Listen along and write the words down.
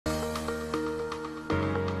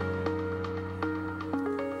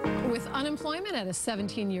unemployment at a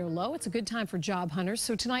 17-year low. It's a good time for job hunters.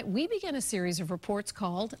 So tonight we begin a series of reports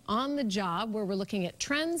called On the Job, where we're looking at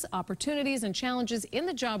trends, opportunities, and challenges in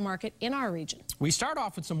the job market in our region. We start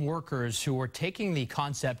off with some workers who are taking the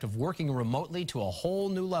concept of working remotely to a whole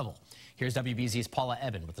new level. Here's WBZ's Paula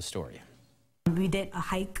Ebben with the story. We did a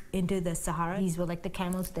hike into the Sahara. These were like the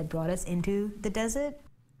camels that brought us into the desert.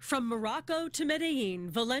 From Morocco to Medellin,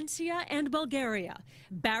 Valencia, and Bulgaria,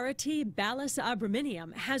 Barati Balas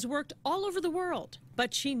Abraminium has worked all over the world,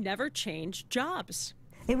 but she never changed jobs.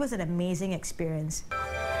 It was an amazing experience.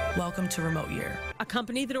 Welcome to Remote Year, a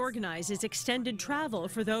company that organizes extended travel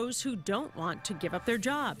for those who don't want to give up their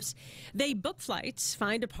jobs. They book flights,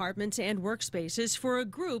 find apartments and workspaces for a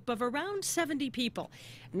group of around 70 people.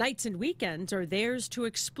 Nights and weekends are theirs to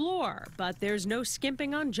explore, but there's no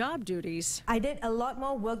skimping on job duties. I did a lot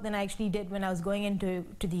more work than I actually did when I was going into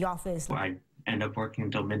the office. I end up working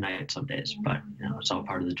until midnight some days, but it's all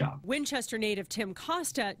part of the job. Winchester native Tim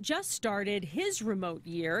Costa just started his remote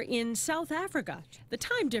year in South Africa. The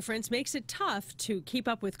time difference makes it tough to keep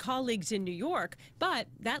up with colleagues in New York, but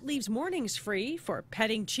that leaves mornings free for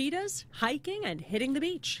petting cheetahs, hiking, and hitting the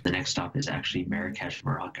beach. The next stop is actually Marrakesh,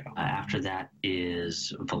 Morocco. After that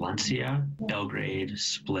is Valencia, Belgrade,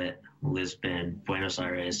 Split, Lisbon, Buenos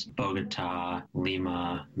Aires, Bogota,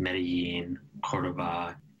 Lima, Medellin,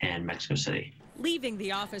 Cordoba, and Mexico City. Leaving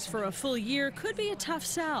the office for a full year could be a tough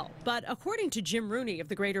sell, but according to Jim Rooney of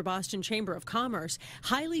the Greater Boston Chamber of Commerce,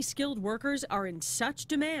 highly skilled workers are in such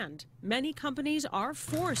demand, many companies are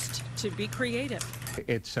forced to be creative.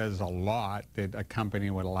 It says a lot that a company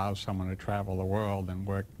would allow someone to travel the world and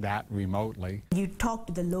work that remotely. You talk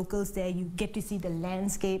to the locals there, you get to see the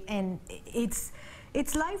landscape, and it's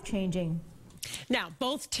life-changing. Now,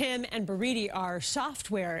 both Tim and Bariti are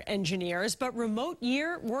software engineers, but Remote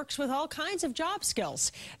Year works with all kinds of job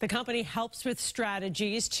skills. The company helps with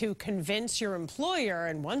strategies to convince your employer,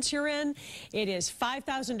 and once you're in, it is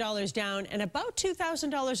 $5,000 down and about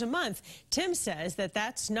 $2,000 a month. Tim says that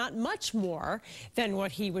that's not much more than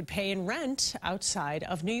what he would pay in rent outside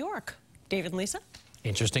of New York. David and Lisa?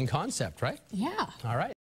 Interesting concept, right? Yeah. All right.